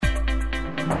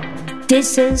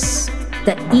This is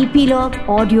the Epilogue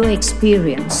Audio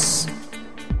Experience.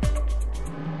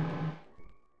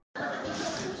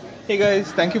 Hey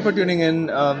guys, thank you for tuning in.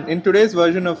 In today's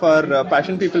version of our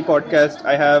Passion People podcast,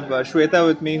 I have Shweta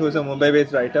with me, who's a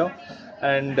Mumbai-based writer,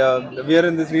 and we are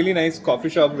in this really nice coffee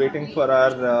shop waiting for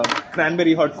our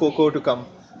cranberry hot cocoa to come.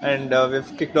 And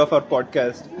we've kicked off our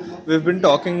podcast. We've been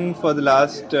talking for the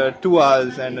last 2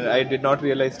 hours, and I did not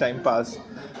realize time pass.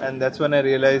 And that's when I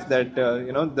realized that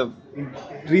the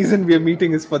reason we are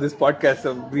meeting is for this podcast.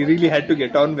 So we really had to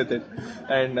get on with it.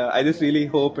 And I just really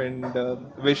hope and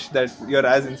wish that you're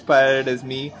as inspired as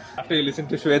me after you listen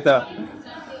to Shweta.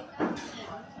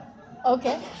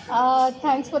 Okay.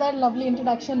 Thanks for that lovely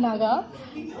introduction, Naga.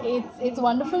 It's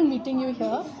wonderful meeting you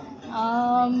here.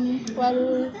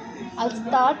 Well, I'll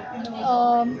start.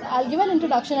 I'll give an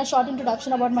introduction, a short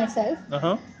introduction about myself.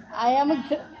 Uh-huh.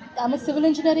 I'm a civil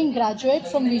engineering graduate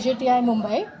from VJTI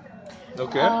Mumbai.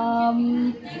 Okay.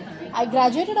 I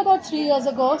graduated about 3 years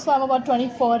ago, so I'm about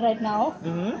 24 right now.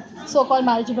 Mm-hmm. So-called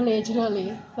marriageable age,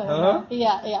 really. So, Uh-huh.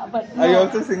 Yeah. But Are you no.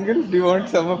 also single? Do you want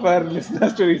some of our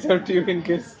listeners to reach out to you in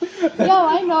case? Yeah,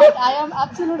 why not? I am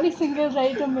absolutely single,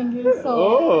 ready to mingle. So.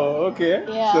 Oh, okay.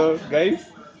 Yeah. So, guys,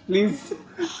 please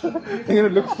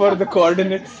look for the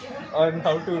coordinates on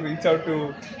how to reach out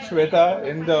to Shweta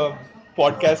in the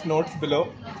podcast notes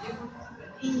below.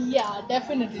 Yeah,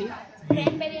 definitely.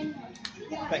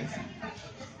 Thanks.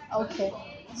 Okay.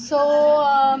 So,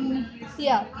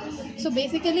 yeah. So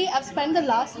basically, I've spent the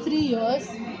last 3 years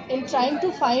in trying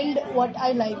to find what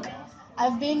I like.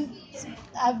 I've been,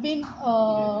 I've been,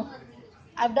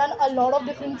 I've done a lot of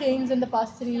different things in the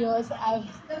past 3 years.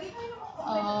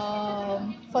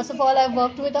 First of all, I've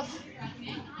worked with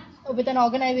an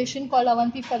organization called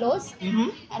Avanti Fellows, Mm-hmm.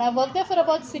 and I worked there for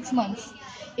about 6 months.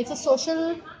 It's a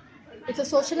social It's a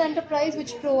social enterprise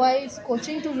which provides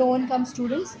coaching to low-income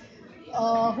students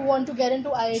who want to get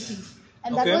into IIT.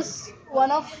 And that Okay. was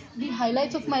one of the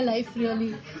highlights of my life, really,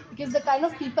 because the kind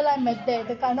of people I met there,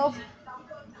 the kind of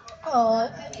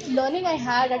learning I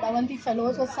had at Avanti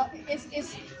Fellows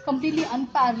is completely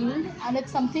unparalleled, and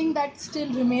it's something that still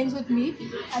remains with me.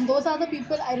 And those are the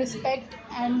people I respect,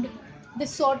 and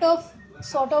this sort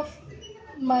of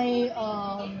my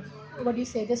what do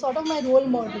you say? They're sort of my role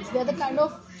models. They're the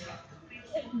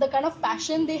kind of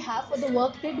passion they have for the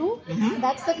work they do. Mm-hmm.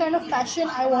 That's the kind of passion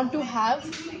I want to have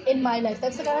in my life.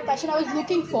 That's the kind of passion I was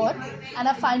looking for, and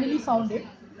I finally found it.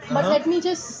 But Uh-huh. let me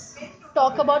just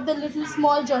talk about the little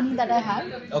small journey that I had.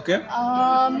 Okay.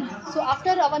 So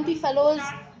after Avanti Fellows,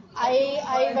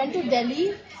 I went to Delhi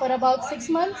for about 6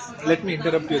 months. Let me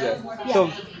interrupt you there. Yeah. So,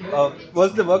 was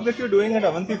the work that you're doing at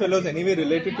Avanti Fellows anyway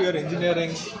related to your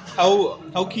engineering?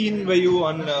 How keen were you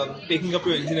on taking up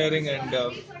your engineering, and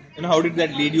how did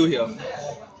that lead you here?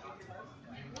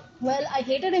 Well, I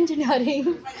hated engineering,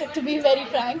 to be very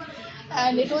frank,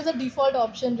 and it was a default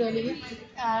option, really.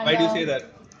 And, Why do you say that?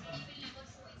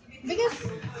 Because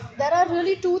there are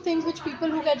really two things which people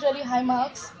who get really high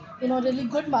marks, really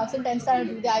good marks in 10th standard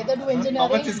do. They either do engineering. How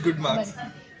much is good marks?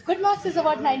 Good marks is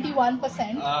about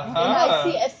 91% in Uh-huh.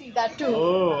 ICSE, that too.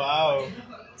 Oh wow!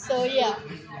 So yeah,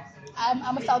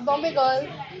 I'm a South Bombay girl,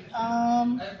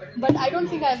 but I don't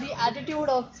think I have the attitude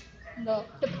of the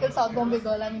typical South Bombay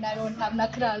girl. I mean, I don't have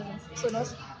nakras,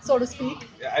 so to speak.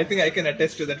 Yeah, I think I can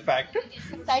attest to that fact.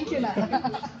 Thank you, Nana.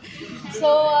 So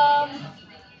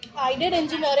I did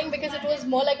engineering because it was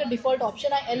more like a default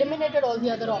option. I eliminated all the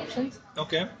other options,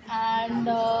 Okay. and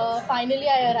finally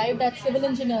I arrived at civil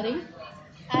engineering,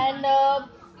 and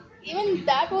even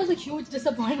that was a huge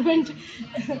disappointment.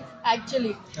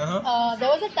 Actually, Uh-huh.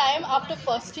 there was a time after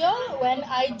first year when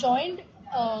I joined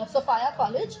Sophia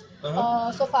College. Uh-huh.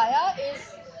 Sophia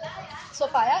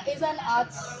is an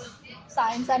arts,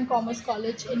 science and commerce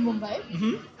college in Mumbai,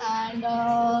 Mm-hmm. and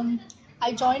I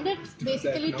joined it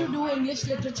basically to do English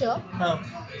literature, Huh.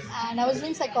 and I was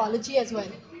doing psychology as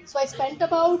well. So I spent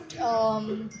about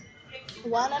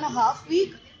 1.5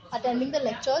 weeks attending the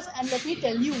lectures, and let me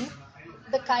tell you,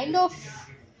 the kind of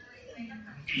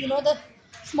the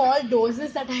small doses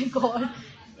that I got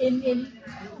in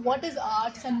what is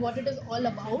arts and what it is all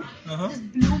about Uh-huh. just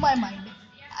blew my mind.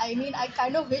 I mean, I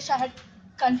kind of wish I had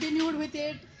continued with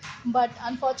it, but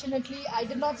unfortunately, I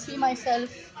did not see myself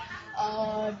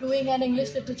doing an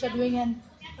English literature,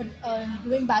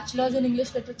 doing bachelor's in English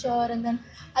literature, and then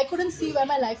I couldn't see where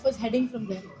my life was heading from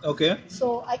there. Okay. So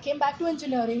I came back to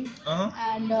engineering, Uh-huh.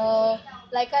 and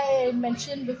like I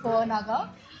mentioned before, Naga,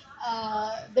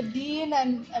 the dean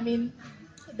and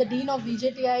the dean of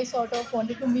VJTI sort of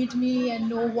wanted to meet me and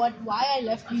know why I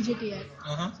left VJTI.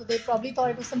 So they probably thought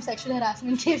it was some sexual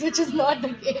harassment case, which is not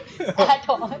the case at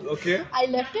all. Okay. I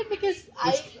left it because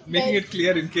Making it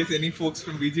clear in case any folks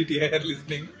from VGTI are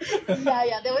listening.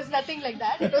 yeah, there was nothing like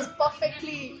that. It was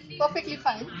perfectly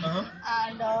fine.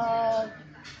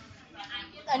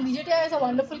 And VJTI is a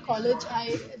wonderful college.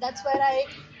 That's where I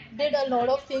did a lot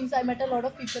of things. I met a lot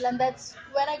of people, and that's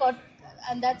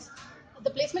the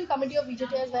placement committee of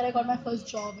VJTI is where I got my first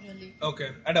job, really.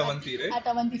 Okay, at Avanti, right? At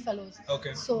Avanti Fellows.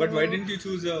 Okay. So, but why didn't you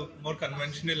choose a more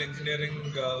conventional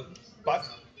engineering path?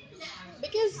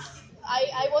 Because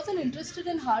I wasn't interested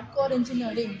in hardcore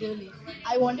engineering, really.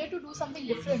 I wanted to do something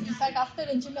different. In fact, after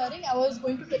engineering, I was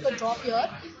going to take a job here,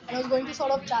 and I was going to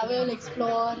sort of travel,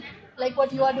 explore, like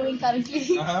what you are doing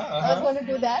currently. I was going to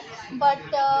do that. But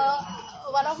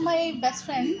one of my best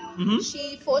friends,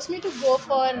 she forced me to go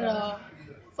for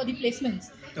the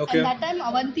placements. Okay. And that time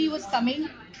Avanti was coming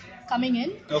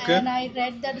in, okay. and I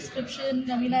read the description.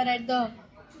 I read the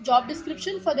job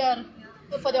description for the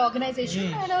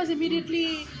organization, and I was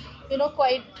immediately,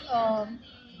 quite.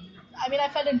 I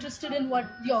felt interested in what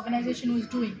the organization was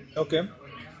doing. Okay.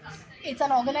 It's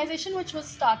an organization which was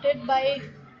started by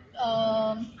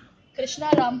Krishna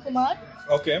Ramkumar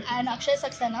and Akshay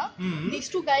Saxena. These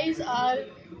two guys are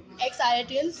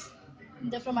ex-IITians.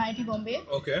 They're from IIT Bombay.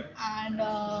 Okay. And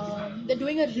they're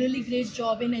doing a really great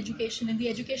job in education, in the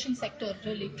education sector,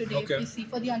 really, today, if we see,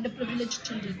 for the underprivileged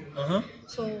children.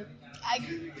 So I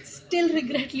still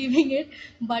regret leaving it,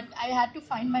 but I had to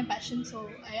find my passion, so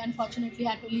I unfortunately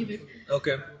had to leave it.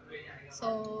 Okay.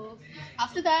 So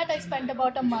after that, I spent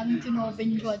about a month,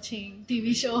 binge watching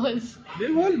TV shows.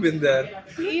 We've all been there.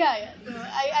 Yeah.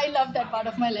 I love that part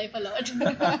of my life a lot.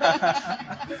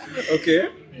 Okay.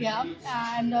 Yeah,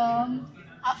 and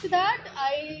after that,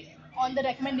 on the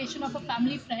recommendation of a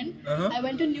family friend, I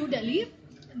went to New Delhi.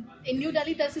 In New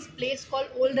Delhi, there's this place called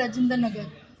Old Rajendra Nagar,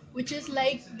 which is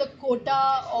like the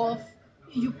Kota of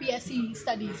UPSC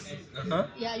studies.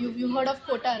 Yeah, you've heard of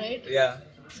Kota, right? Yeah.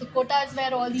 So Kota is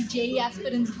where all the JEE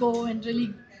aspirants go and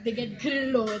really they get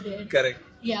grilled over there. Correct.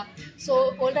 Yeah.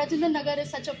 So Old Rajendra Nagar is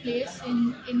such a place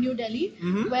in New Delhi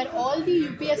where all the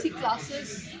UPSC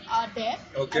classes are there,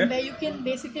 and where you can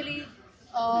basically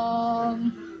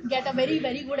get a very,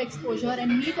 very good exposure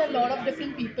and meet a lot of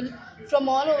different people from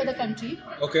all over the country.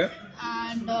 Okay.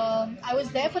 And I was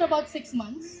there for about 6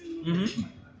 months,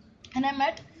 and I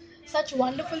met such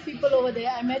wonderful people over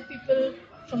there. I met people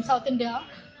from South India.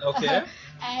 Okay.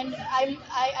 And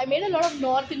I made a lot of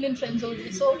North Indian friends over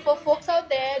there. So for folks out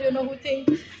there, who think,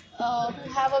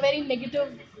 who have a very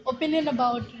negative opinion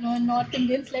about, North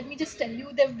Indians, let me just tell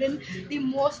you, they've been the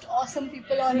most awesome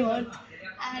people on earth.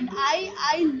 And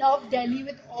I love Delhi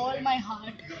with all my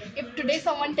heart. If today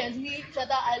someone tells me,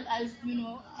 Shraddha, I'll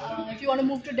if you want to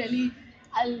move to Delhi,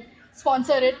 I'll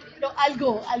sponsor it, I'll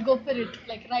go for it,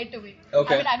 like, right away.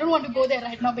 Okay. I don't want to go there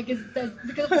right now because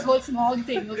of this whole smog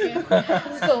thing, okay?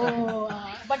 So,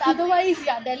 but otherwise,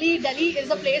 yeah, Delhi is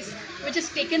a place which has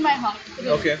taken my heart. Really,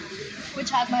 okay.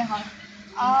 Which has my heart.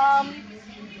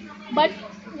 But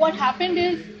what happened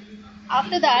is,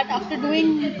 after that, after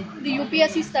doing the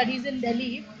UPSC studies in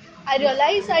Delhi, I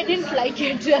realized I didn't like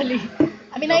it really.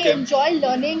 I enjoy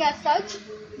learning as such,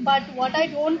 but what I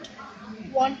don't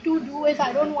want to do is,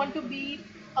 I don't want to be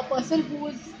a person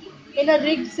who's in a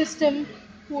rigged system,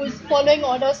 who's following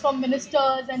orders from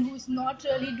ministers and who's not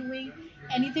really doing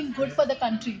anything good for the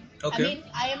country. Okay.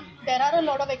 There are a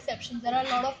lot of exceptions. There are a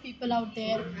lot of people out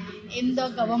there in the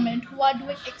government who are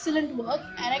doing excellent work,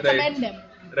 and I commend them.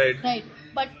 Right.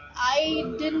 But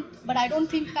I don't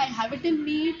think I have it in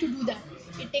me to do that.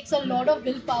 It takes a lot of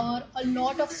willpower, a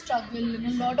lot of struggle, and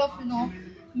a lot of,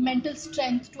 mental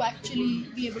strength to actually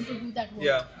be able to do that work.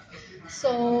 Yeah.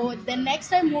 So then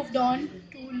next I moved on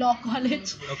to law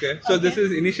college. Okay. So this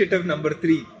is initiative number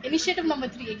 3. Initiative number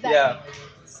 3, exactly. Yeah.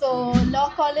 So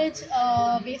law college,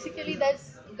 basically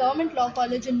there's government law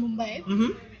college in Mumbai.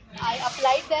 I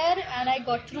applied there and I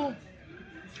got through,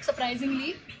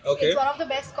 surprisingly. Okay. It's one of the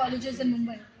best colleges in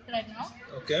Mumbai right now.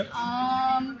 Okay.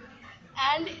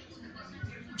 And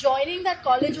joining that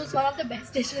college was one of the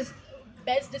best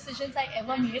decisions I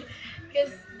ever made,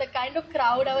 because the kind of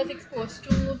crowd I was exposed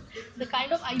to, the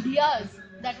kind of ideas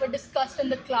that were discussed in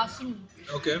the classroom,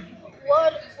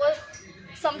 were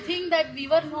something that we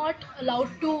were not allowed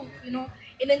to,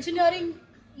 in engineering,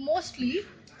 mostly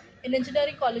in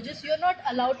engineering colleges, you're not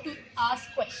allowed to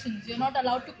ask questions, you're not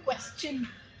allowed to question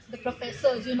the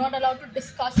professors, you're not allowed to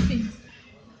discuss things.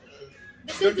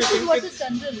 This is what is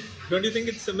general. Don't you think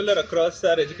it's similar across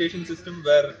our education system,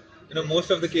 where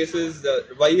most of the cases,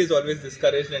 why is always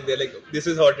discouraged, and they're like, this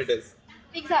is what it is?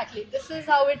 Exactly. This is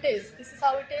how it is. This is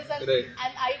how it is, Right.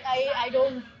 and I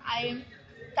don't. I am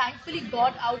thankfully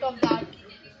got out of that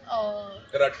uh,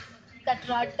 Rut.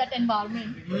 that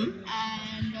environment,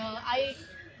 and I.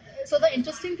 So the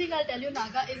interesting thing I'll tell you,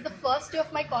 Naga, is the first day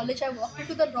of my college, I walked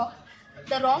into the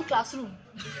wrong classroom.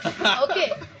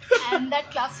 Okay, and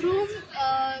that classroom.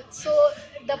 So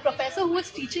the professor who was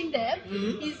teaching there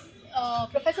is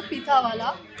Professor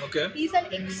Pitawala. Okay. He's an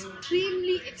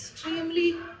extremely,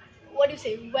 what do you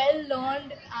say, well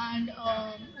learned and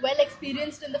well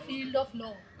experienced in the field of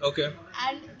law. Okay.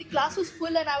 And the class was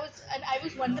full, and I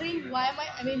was wondering why am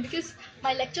I mean, because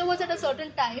my lecture was at a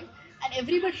certain time, and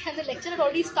everybody and the lecture had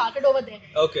already started over there.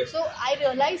 Okay. So I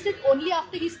realized it only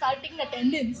after he started taking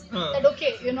attendance that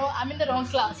okay, I'm in the wrong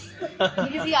class,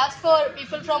 because he asked for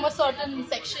people from a certain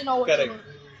section or whatever. Correct.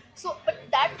 So, but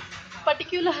that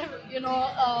particular,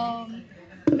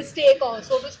 mistake, or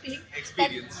so to speak,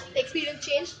 Experience. that experience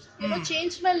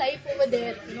changed my life over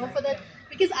there, for that,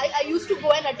 because I used to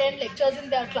go and attend lectures in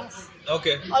their class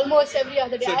Okay. almost every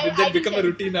other day. So I did that didn't become a care.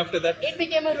 routine after that? It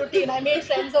became a routine. I made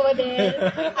friends over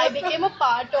there. I became a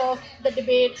part of the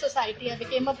debate society. I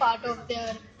became a part of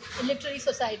their literary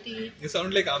society. You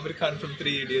sound like Amir Khan from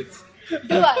Three Idiots.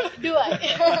 Do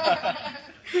I?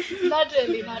 Not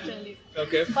really, not really.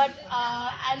 Okay. But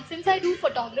and since I do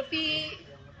photography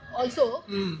also,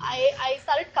 I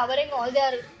started covering all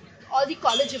the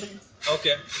college events.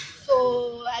 Okay.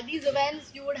 So at these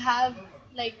events, you would have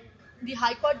like the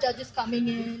high court judges coming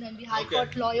in and the high Okay.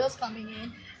 court lawyers coming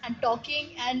in and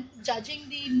talking and judging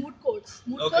the moot courts.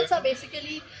 Moot Okay. courts are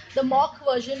basically the mock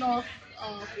version of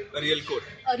A real quote.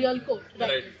 a real court, right?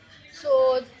 Right.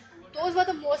 So those were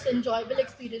the most enjoyable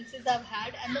experiences I've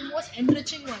had and the most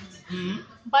enriching ones.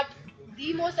 But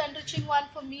the most enriching one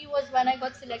for me was when I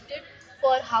got selected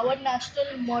for Howard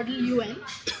National Model UN.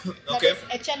 That Okay.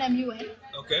 is HNMUN.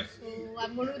 Okay. So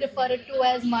I'm going to refer it to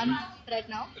as MUN right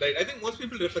now. Right. I think most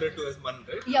people refer it to as man,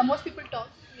 right? Yeah, most people talk.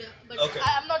 Yeah, but Okay.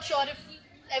 I'm not sure if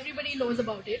everybody knows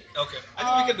about it. Okay. I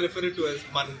think we can refer it to as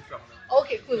man from now.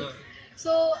 Okay, cool.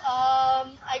 So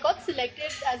I got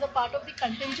selected as a part of the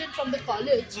contingent from the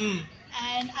college,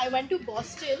 and I went to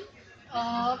Boston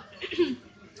uh,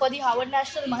 for the Howard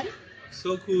National Month.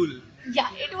 So cool. Yeah,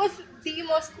 it was the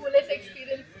most coolest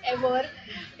experience ever,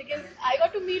 because I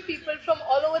got to meet people from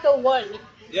all over the world.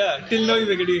 Yeah. Till now you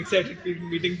were getting excited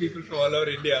meeting people from all over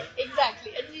India.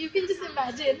 Exactly, and you can just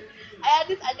imagine. I'll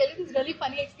tell you this really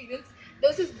funny experience. There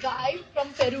was this guy from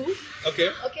Peru. Okay.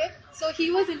 Okay, so he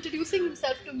was introducing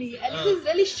himself to me, and he was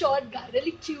really short guy,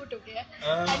 really cute. Okay,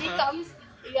 and he comes,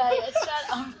 yeah, shut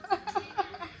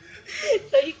up.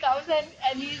 So he comes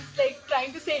and he's like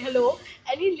trying to say hello,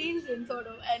 and he leans in sort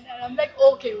of, and I'm like,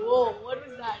 okay, whoa, what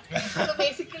was that? So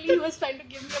basically, he was trying to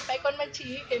give me a peck on my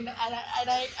cheek, and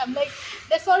I'm like,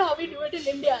 that's not how we do it in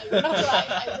India, So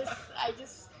I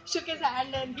just shook his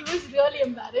hand, and he was really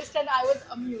embarrassed, and I was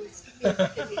amused,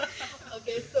 basically.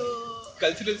 Okay, so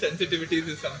Cultural sensitivities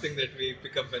is something that we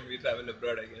pick up when we travel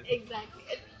abroad, I guess. exactly.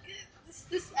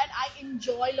 And I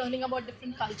enjoy learning about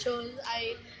different cultures.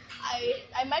 I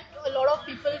met a lot of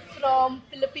people from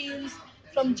Philippines,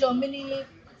 from Germany,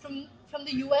 from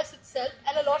the US itself,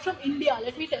 and a lot from India.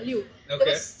 Let me tell you, there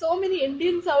Okay. were so many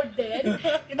Indians out there,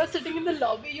 sitting in the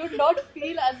lobby. You'd not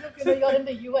feel as if you're in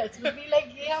the US. You'd be like,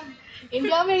 yeah, I'm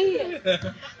India mein hi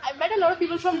hai. I met a lot of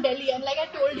people from Delhi, and like I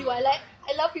told you, I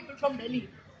love people from Delhi.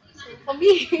 So for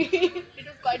me, it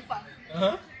was quite fun.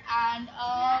 Uh-huh.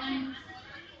 And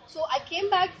so I came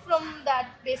back from that,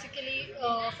 basically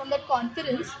from that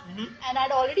conference, and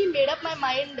I'd already made up my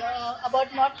mind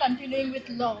about not continuing with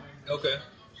law, Okay.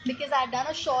 because I had done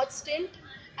a short stint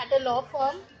at a law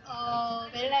firm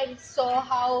wherein I saw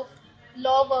how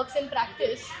law works in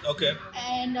practice, Okay.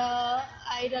 and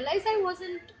I realized that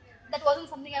wasn't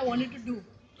something I wanted to do.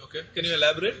 Okay. Can you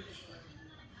elaborate?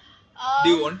 Do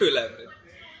you want to elaborate?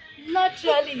 Not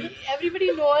really.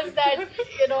 Everybody knows that,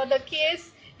 the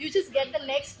case, you just get the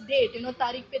next date,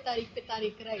 Tariq pe Tariq pe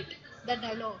Tariq, right? That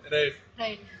dialogue. Right.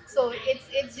 Right. So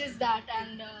it's just that,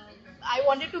 and I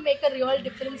wanted to make a real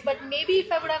difference, but maybe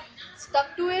if I would have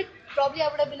stuck to it, probably I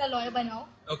would have been a lawyer by now.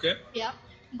 Okay. Yeah.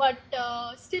 But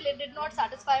still, it did not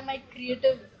satisfy my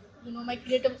creative, my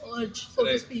creative urge, so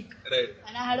to Right. speak. Right.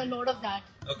 And I had a lot of that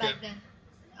Okay. back then.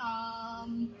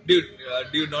 Do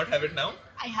you not have it now?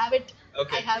 I have it.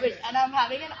 Okay. I have it, and I'm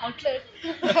having an outlet,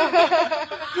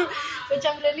 which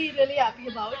I'm really, really happy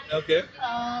about. Okay.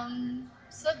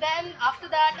 So then, after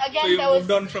that, again, So you there was.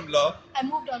 moved on from law. I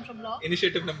moved on from law.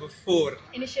 Initiative number 4.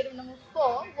 Initiative number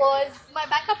 4 was my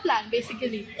backup plan,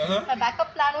 basically. Uh-huh. My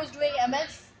backup plan was doing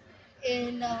MS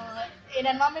in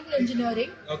environmental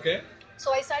engineering. Okay.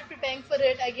 So I started preparing for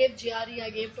it. I gave GRE, I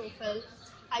gave TOEFL.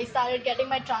 I started getting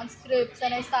my transcripts,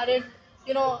 and I started,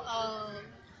 you know,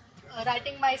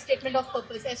 writing my statement of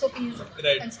purpose, SOPs,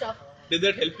 Right. and stuff. Did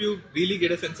that help you really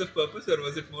get a sense of purpose, or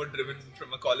was it more driven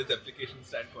from a college application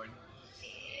standpoint?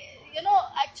 You know,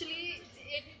 actually,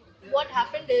 what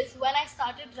happened is when I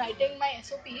started writing my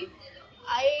SOP,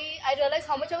 I realized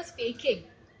how much I was faking.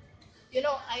 You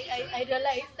know, I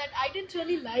realized that I didn't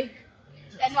really like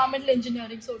environmental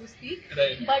engineering, so to speak.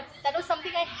 Right. But that was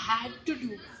something I had to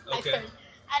do. I Okay. felt,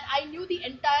 and I knew the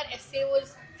entire essay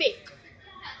was fake,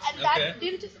 and Okay.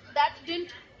 that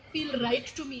didn't feel right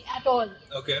to me at all.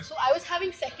 Okay. So I was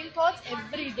having second thoughts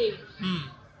every day. Hmm.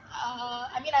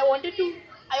 I mean,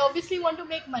 I obviously want to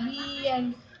make money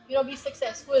and, you know, be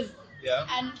successful. Yeah.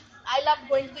 And I loved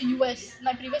going to the US.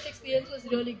 My previous experience was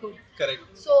really good.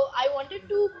 Correct. So I wanted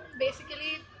to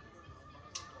basically,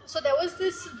 so there was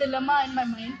this dilemma in my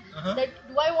mind Uh-huh. that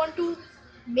do I want to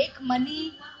make money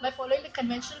by following the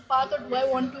conventional path, or do I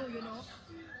want to, you know,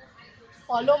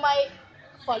 follow my,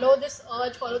 follow this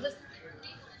urge, follow this,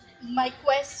 my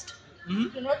quest, Hmm.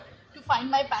 you know, to find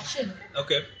my passion.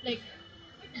 Okay. Like,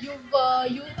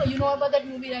 you know about that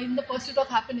movie, right? In the Pursuit of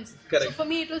Happiness. Correct. So for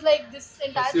me, it was like this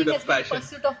entire Pursuit thing of has been passion.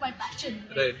 pursuit of my passion.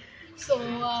 Right. So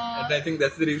And I think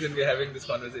that's the reason we're having this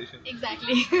conversation.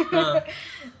 exactly. Huh.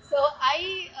 So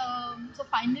so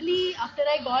finally, after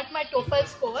I got my TOEFL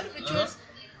score, which was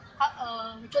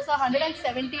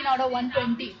 117 out of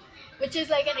 120, which is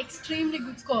like an extremely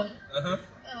good score. Uh-huh.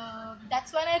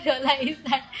 That's when I realized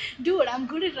that, dude, I'm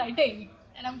good at writing,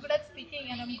 and I'm good at speaking,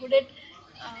 and I'm good at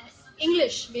uh,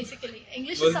 English, basically.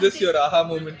 English is Was something this your aha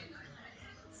moment?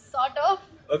 sort of,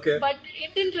 Okay. but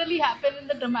it didn't really happen in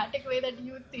the dramatic way that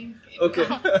you would think. Okay.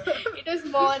 It was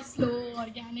more slow,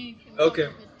 organic. And Okay.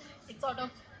 sort of it sort of,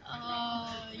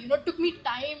 you know, took me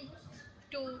time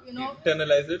to, you know,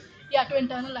 Internalize it? yeah, to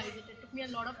internalize it. It took me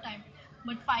a lot of time.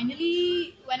 But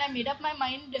finally, when I made up my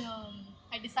mind,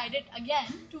 I decided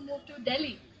again to move to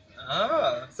Delhi.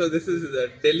 Ah, so this is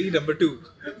Delhi number 2.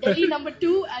 Delhi number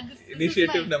 2, and this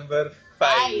Initiative is my number 5.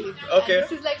 Okay. And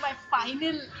this is like my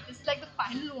final. This is like the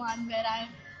final one where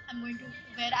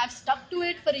where I've stuck to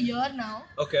it for a year now.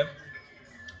 Okay.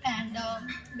 And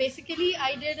basically,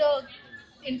 I did a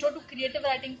intro to creative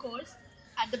writing course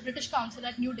at the British Council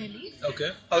at New Delhi.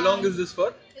 Okay. How long is this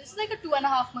for? This is like a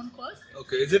 2.5 month course.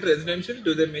 Okay. Is it residential?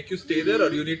 Do they make you stay there,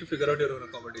 or you need to figure out your own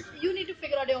accommodation? You need to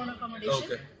figure out your own accommodation.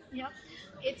 Okay. Yeah,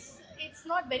 it's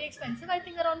not very expensive. I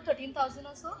think around 13,000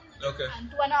 or so. Okay.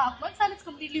 And 2.5 months, and it's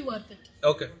completely worth it.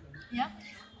 Okay. Yeah.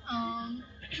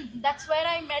 That's where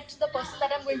I met the person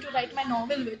that I'm going to write my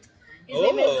novel with. His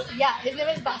name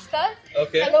is Bhaskar.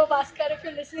 Okay. Hello, Bhaskar, if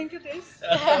you're listening to this.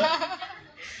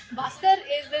 Bhaskar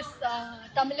is this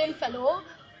Tamilian fellow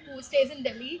who stays in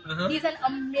Delhi. Uh-huh. He's an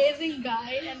amazing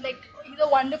guy, and like he's a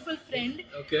wonderful friend.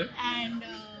 Okay. And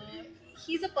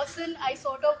he's a person I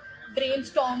sort of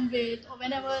brainstorm with, or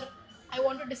whenever I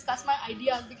want to discuss my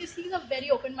ideas, because he's a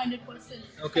very open-minded person.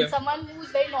 Okay. And someone who's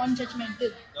very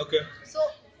non-judgmental. Okay. So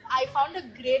I found a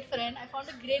great friend. I found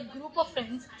a great group of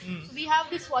friends. So we have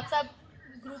this WhatsApp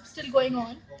group still going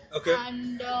on. Okay.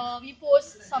 And we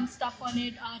post some stuff on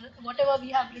it, or whatever we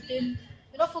have written,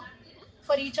 you know,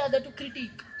 for each other to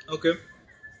critique. Okay.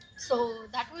 So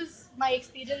that was my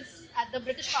experience at the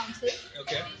British Council.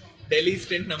 Okay. Delhi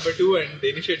stint number 2 and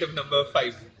initiative number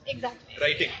 5. Exactly.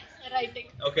 Writing.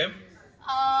 Okay.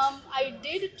 I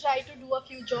did try to do a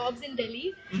few jobs in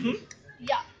Delhi. Mm-hmm.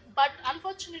 Yeah, but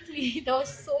unfortunately there was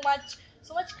so much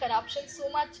corruption, so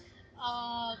much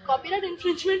copyright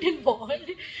infringement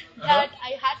involved that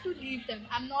I had to leave them.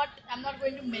 I'm not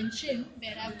going to mention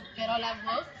where all I've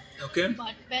worked. Okay.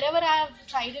 But wherever I have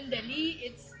tried in Delhi,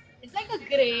 it's like a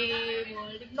grey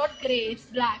world. Not grey, it's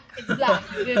black. It's black,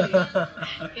 really.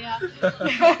 Yeah.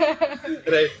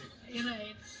 Right. You're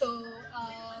right. So,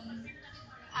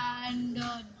 and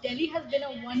Delhi has been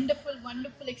a wonderful,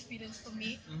 wonderful experience for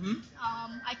me. Mm-hmm.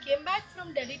 I came back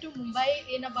from Delhi to Mumbai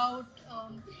in about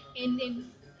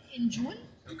in June.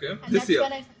 Okay. And This year.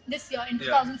 This year in Yeah.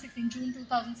 2016, June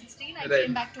 2016, I Right.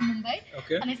 came back to Mumbai.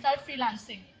 Okay. And I started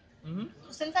freelancing. Mm-hmm.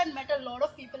 So since I'd met a lot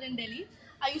of people in Delhi,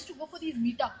 I used to go for these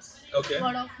meetups. Okay.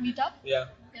 Heard of meetup? Yeah.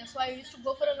 Yeah, so I used to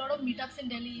go for a lot of meetups in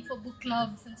Delhi for book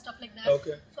clubs and stuff like that.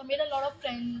 Okay. So I made a lot of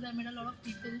friends, I made a lot of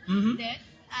people Mhm. there,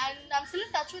 and I'm still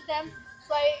in touch with them.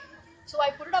 So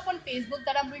I put it up on Facebook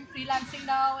that I'm doing freelancing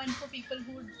now, and for people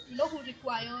who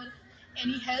require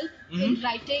any help in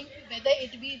writing, whether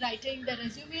it be writing their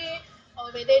resume, or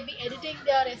whether it be editing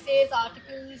their essays,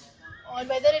 articles, or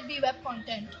whether it be web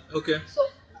content. Okay. So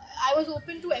I was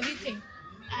open to everything,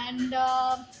 and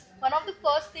one of the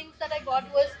first things that I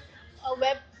got was a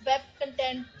web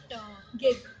content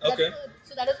gig. Okay.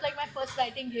 So that was like my first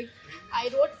writing gig. I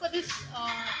wrote for this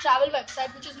travel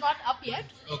website, which is not up yet.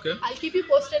 Okay. I'll keep you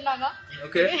posted, Naga.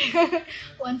 Okay.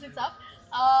 Once it's up.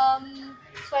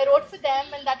 So I wrote for them,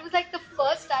 and that was like the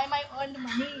first time I earned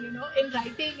money, in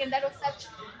writing, and that was such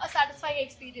a satisfying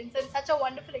experience and such a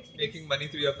wonderful experience. Making money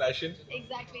through your passion.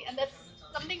 Exactly, and that's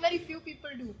something very few people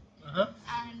do. Uh-huh.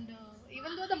 And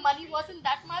even though the money wasn't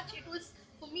that much, it was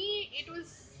for me. It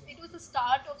was the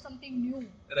start of something new.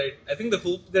 Right. I think the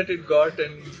hope that it got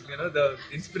and the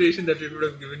inspiration that it would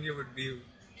have given you would be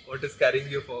what is carrying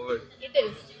you forward. It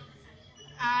is.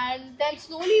 And then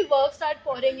slowly work started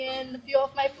pouring in. A few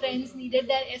of my friends needed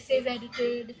their essays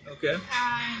edited. Okay.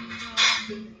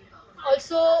 And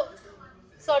also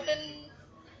certain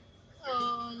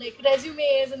like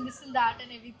resumes and this and that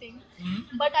and everything. Mhm.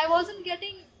 But I wasn't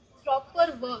getting proper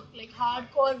work, like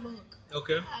hardcore work.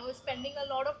 Okay. I was spending a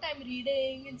lot of time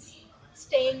reading and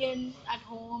staying in at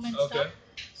home and Okay. stuff.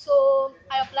 So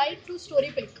I applied to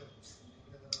StoryPick.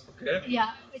 Okay.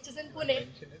 Yeah, which is in Pune.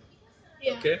 Mention it.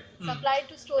 Yeah. Okay. So applied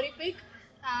to StoryPick,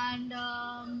 and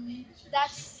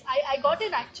I got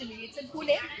in actually. It's in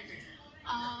Pune,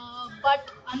 but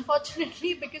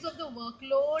unfortunately, because of the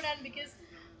workload and because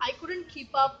I couldn't keep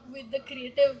up with the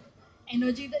creative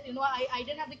energy that I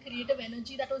didn't have the creative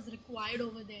energy that was required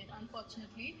over there.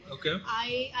 Unfortunately, Okay.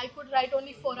 I could write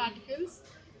only 4 articles.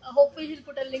 Hopefully, he'll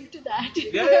put a link to that.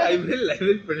 Yeah, I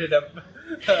will put it up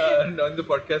on the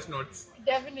podcast notes.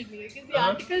 Definitely, because the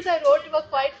Uh-huh. articles I wrote were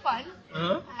quite fun,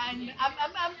 Uh-huh. and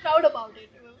I'm proud about it.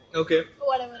 Okay.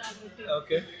 Whatever I wrote.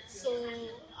 Okay. So,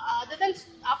 other than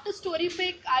after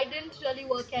StoryPick, I didn't really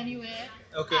work anywhere.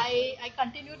 Okay. I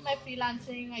continued my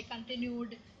freelancing. I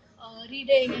continued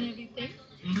reading and everything.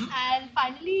 Mhm. And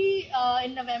finally,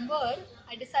 in November,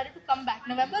 I decided to come back.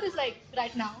 November is like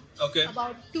right now. Okay.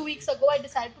 About 2 weeks ago, I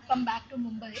decided to come back to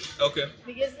Mumbai Okay.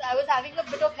 because I was having a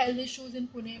bit of health issues in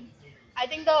Pune. I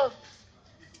think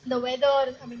the weather,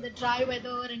 I mean the dry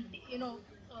weather, and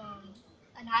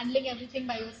and handling everything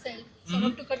by yourself sort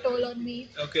of Mhm. took a toll on me.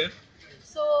 Okay.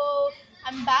 So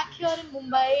I'm back here in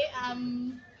Mumbai. I'm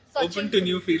searching Open to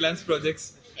new freelance projects.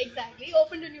 exactly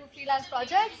open to new freelance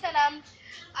projects, and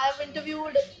I've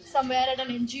interviewed somewhere at an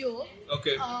NGO,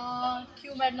 Okay.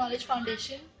 QMed Knowledge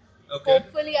Foundation. Okay.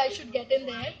 Hopefully, I should get in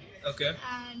there. Okay.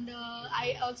 And I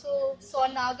also saw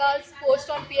Naga's post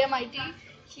on PMIT.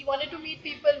 He wanted to meet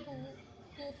people who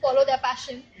follow their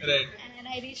passion. Right. And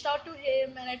I reached out to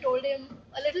him and I told him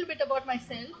a little bit about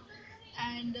myself.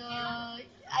 And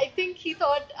I think he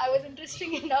thought I was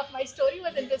interesting enough. My story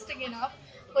was interesting enough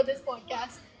for this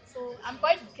podcast. So I'm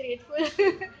quite grateful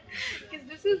because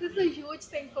this is a huge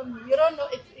thing for me. You don't know.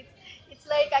 It's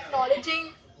like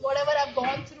acknowledging whatever I've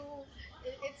gone through.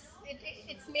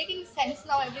 It's making sense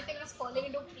now. Everything is falling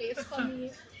into place for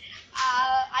me.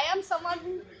 I am someone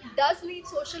who does need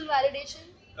social validation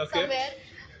Okay. somewhere,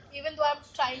 even though I'm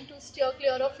trying to steer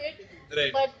clear of it.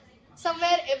 Right. But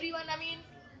somewhere, everyone. I mean,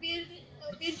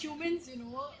 we're humans. We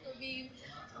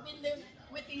live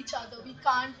with each other. We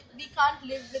can't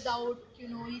live without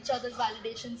each other's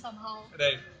validation somehow.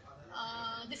 Right.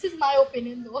 This is my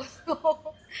opinion, though.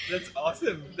 So, That's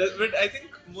awesome. But I think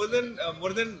more than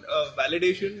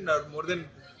validation or more than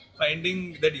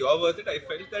finding that you're worth it, I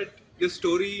felt that your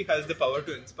story has the power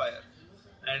to inspire.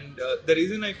 And the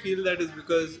reason I feel that is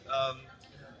because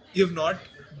you've not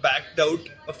backed out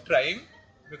of trying.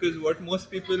 Because what most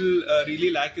people really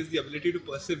lack is the ability to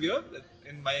persevere,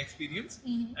 in my experience,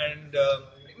 Mhm. and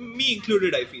me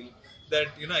included. I feel that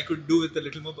I could do with a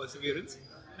little more perseverance,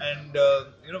 and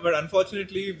but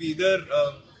unfortunately, we either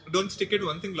don't stick at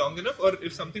one thing long enough, or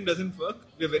if something doesn't work,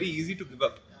 we're very easy to give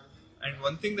up. And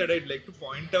one thing that I'd like to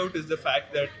point out is the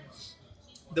fact that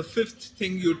the fifth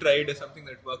thing you tried is something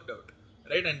that worked out,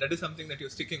 right? And that is something that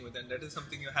you're sticking with, and that is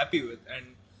something you're happy with,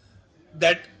 and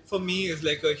that for me is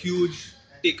like a huge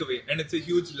takeaway, and it's a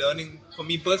huge learning for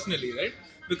me personally, right?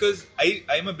 Because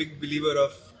I'm a big believer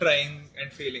of trying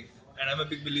and failing, and I'm a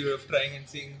big believer of trying and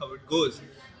seeing how it goes.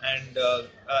 And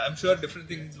I'm sure different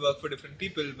things work for different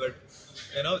people, but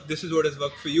this is what has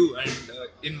worked for you, and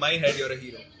in my head, you're a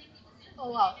hero.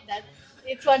 oh wow,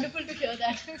 it's wonderful to hear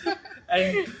that.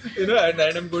 And and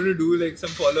I'm going to do like some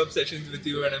follow-up sessions with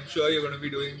you, and I'm sure you're going to be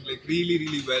doing like really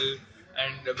really well.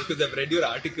 And because I've read your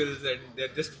articles and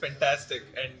they're just fantastic,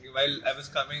 and while I was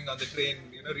coming on the train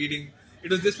reading,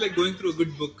 it was just like going through a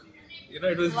good book.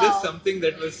 It was Wow. just something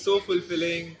that was so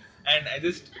fulfilling, and I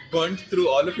just burnt through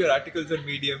all of your articles on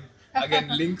Medium. Again,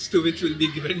 links to which will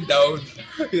be given down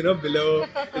below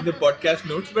in the podcast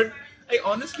notes. But I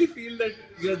honestly feel that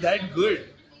you're that good,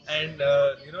 and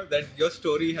that your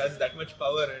story has that much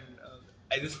power, and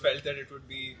I just felt that it would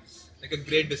be like a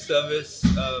great disservice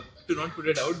to not put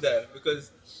it out there,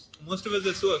 because most of us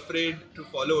are so afraid to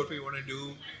follow what we want to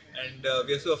do, and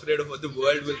we are so afraid of what the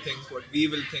world will think, what we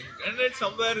will think, and at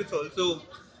somewhere it's also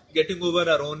getting over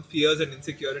our own fears and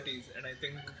insecurities. And I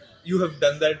think you have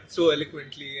done that so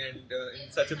eloquently and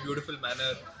in such a beautiful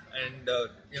manner, and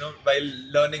while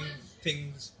learning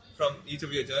things from each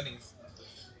of your journeys.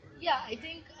 Yeah, I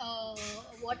think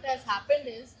what has happened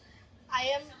is I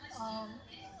am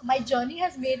my journey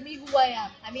has made me who I am.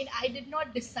 I mean, I did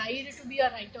not decide to be a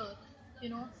writer,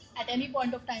 at any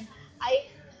point of time. I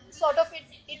sort of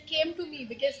it came to me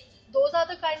because those are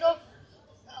the kind of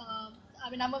uh, I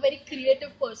mean, I'm a very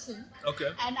creative person, Okay.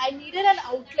 and I needed an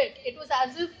outlet. It was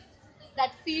as if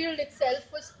that field itself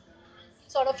was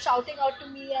sort of shouting out to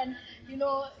me, and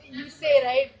you say,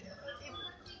 right, if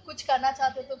कुछ करना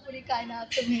चाहते हो तो पूरी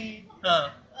कायनात तुम्हें हाँ,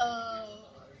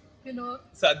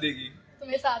 साथ देगी.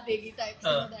 तुम्हें साथ देगी types,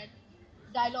 हाँ. that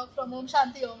dialogue from Om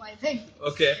Shanti Om, I think.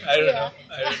 Okay, I don't Yeah. know.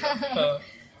 I don't know.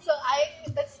 So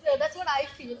that's what I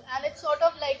feel, and it's sort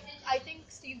of like, I think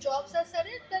Steve Jobs has said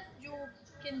it, that you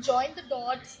can join the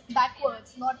dots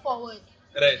backwards, not forward.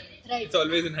 Right. Right. It's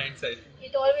always in hindsight.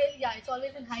 It's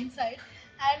always in hindsight.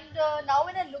 And now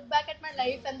when I look back at my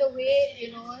life and the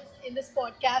way, in this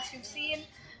podcast, you've seen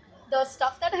the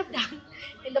stuff that I've done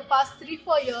in the past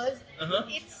 3-4 years. Uh-huh.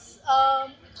 It's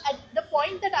at the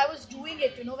point that I was doing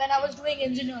it, when I was doing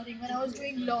engineering, when I was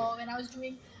doing law, when I was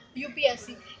doing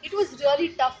UPSC, it was really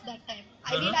tough that time.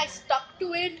 I mean, Uh-huh. I stuck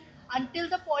to it until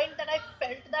the point that I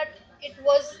felt that it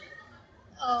was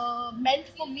meant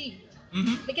for me,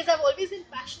 Mm-hmm. because I've always been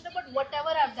passionate about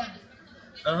whatever I've done.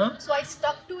 Uh-huh. So I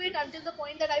stuck to it until the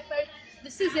point that I felt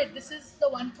this is it, this is the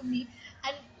one for me.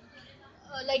 And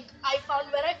like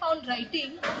where I found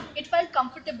writing, it felt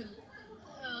comfortable.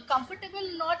 Comfortable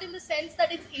not in the sense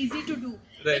that it's easy to do.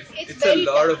 Right. It's It's a very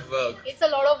lot tough. of work. It's a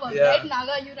lot of work, Yeah. right,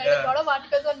 Naga? You write Yeah. a lot of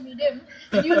articles on Medium,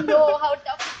 and you know how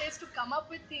tough it is to come up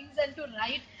with things and to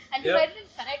write, and to Yeah. write it in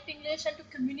correct English and to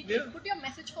communicate, Yeah. put your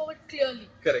message forward clearly.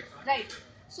 Correct. Right.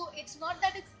 So it's not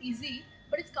that it's easy,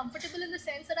 but it's comfortable in the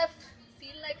sense that I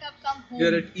feel like I've come home.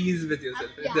 You're at ease with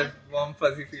yourself. Yeah. It's that warm,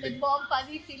 fuzzy Like feeling. warm,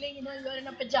 fuzzy feeling, you're in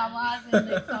a pajamas and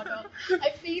like sort of.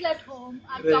 I feel at home.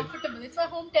 I'm Right. comfortable. It's my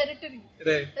home territory.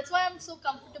 Right. That's why I'm so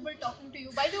comfortable talking to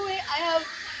you. By the way, I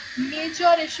have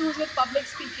major issues with public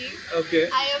speaking. Okay.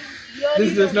 I am really.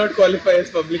 This does not qualify as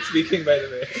public speaking, by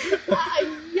the way.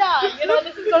 Yeah,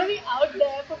 this is going to be out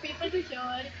there for people to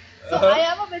hear. So Uh-huh. I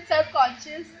am a bit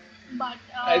self-conscious, but.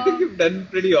 I think you've done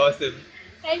pretty awesome.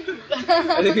 Thank you.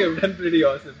 I think you've done pretty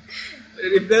awesome.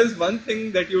 If there's one thing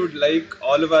that you would like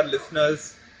all of our listeners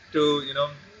to,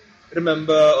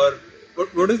 remember, or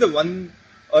what is the one,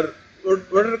 or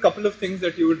what are a couple of things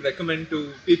that you would recommend to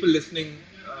people listening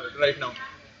right now?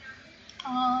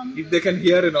 If they can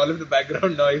hear in all of the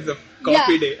background noise of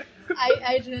coffee day.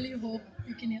 I really hope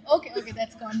you can hear. Okay,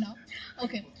 that's gone now.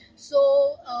 Okay, so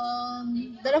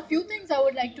there are a few things I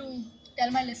would like to tell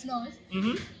my listeners.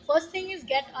 Mm-hmm. First thing is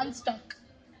get unstuck.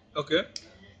 Okay.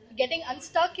 Getting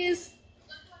unstuck is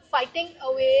fighting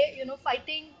away,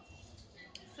 fighting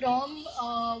from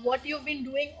what you've been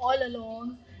doing all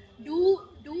along. Do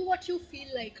what you feel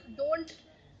like. Don't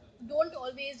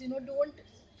always,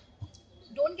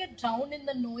 don't get drowned in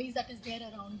the noise that is there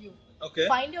around you. Okay.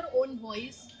 Find your own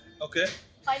voice. Okay.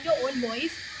 Find your own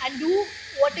voice and do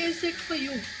what is it for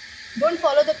you. Don't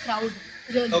follow the crowd,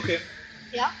 really. Okay.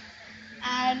 Yeah.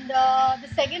 And the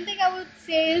second thing I would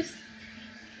say is,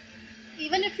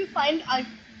 even after you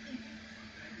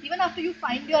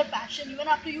find your passion, even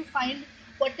after you find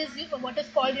what is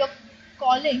called your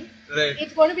calling, Right.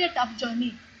 it's going to be a tough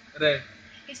journey. Right.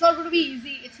 It's not going to be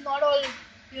easy. It's not all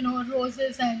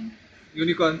roses and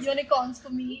Unicorns. for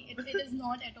me. It is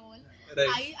not at all.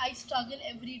 Right. I struggle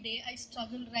every day. I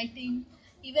struggle writing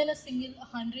even a single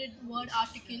 100-word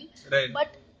article. Right.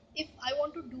 But if I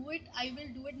want to do it, I will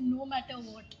do it no matter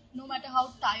what. No matter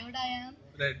how tired I am.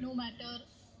 Right. No matter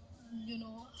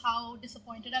how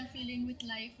disappointed I'm feeling with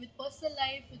life, with personal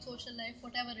life, with social life,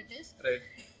 whatever it is. Right.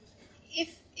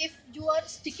 If you are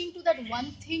sticking to that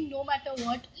one thing no matter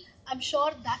what, I'm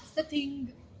sure that's the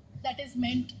thing that is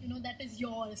meant, that is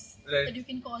yours, Right. that you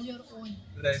can call your own.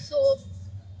 Right. So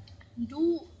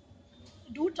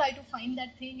do try to find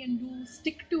that thing and do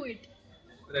stick to it.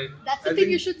 Right. That's the I thing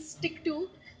think- you should stick to,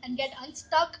 and get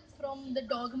unstuck from the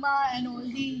dogma and all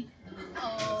the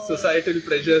Societal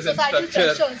pressures and societal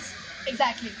structure. pressures.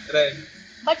 Exactly. Right.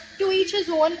 But to each his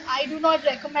own. I do not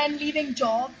recommend leaving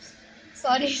jobs.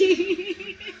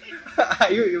 Sorry.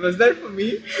 Was that for me?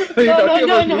 Are you No, talking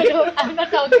about me? no. I'm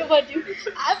not talking about you.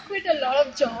 I've quit a lot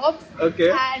of jobs. Okay.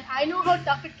 And I know how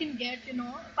tough it can get,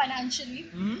 financially.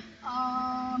 Hmm?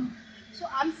 So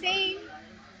I'm saying,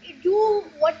 do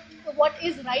what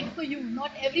is right for you.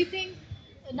 Not everything.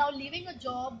 Now leaving a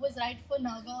job was right for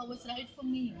Naga, was right for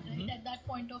me, right, at that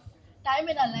point of time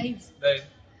in our lives. Right.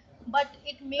 But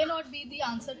it may not be the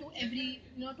answer to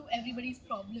to everybody's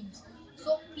problems.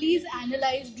 So please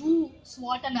analyze, do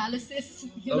SWOT analysis,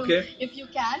 Okay. if you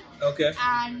can, Okay.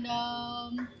 and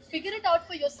figure it out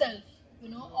for yourself,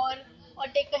 or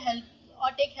take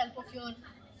help of your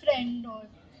friend,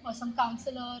 or some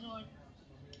counselor or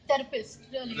therapist.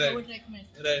 Really, I Right. would recommend.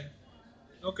 Right.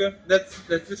 Okay, that's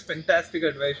just fantastic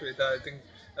advice, Shweta. I think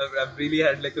I've really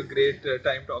had like a great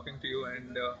time talking to you,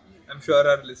 and I'm sure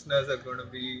our listeners are going to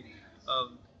be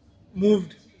um,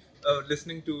 moved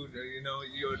listening to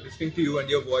you're listening to you and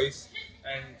your voice.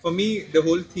 And for me, the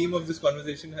whole theme of this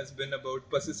conversation has been about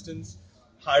persistence,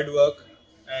 hard work,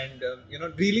 and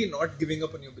really not giving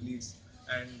up on your beliefs.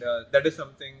 And that is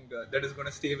something that is going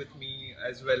to stay with me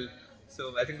as well.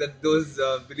 So I think that those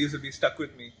beliefs will be stuck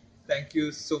with me. Thank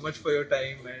you so much for your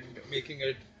time and making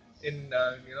it in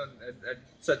at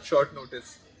such short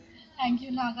notice. Thank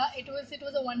you, Naga. It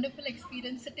was a wonderful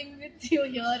experience sitting with you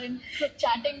here and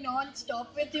chatting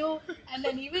non-stop with you, and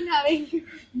then even having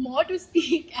more to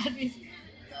speak as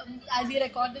we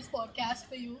record this podcast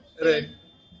for you. Right.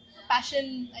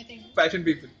 Passion, I think. Passion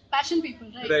people. Passion people,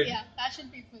 right? Right. Yeah, passion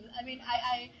people. I mean,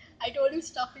 I told you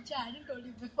stuff which I hadn't told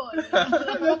you before.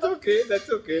 That's okay. That's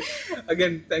okay.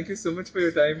 Again, thank you so much for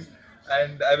your time,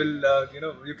 and I will,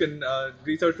 you can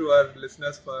reach out to our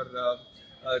listeners for.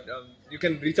 You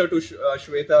can reach out to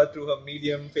Shweta through her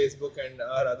Medium, Facebook, and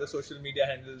our other social media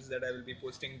handles that I will be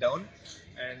posting down.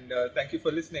 And thank you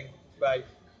for listening. Bye.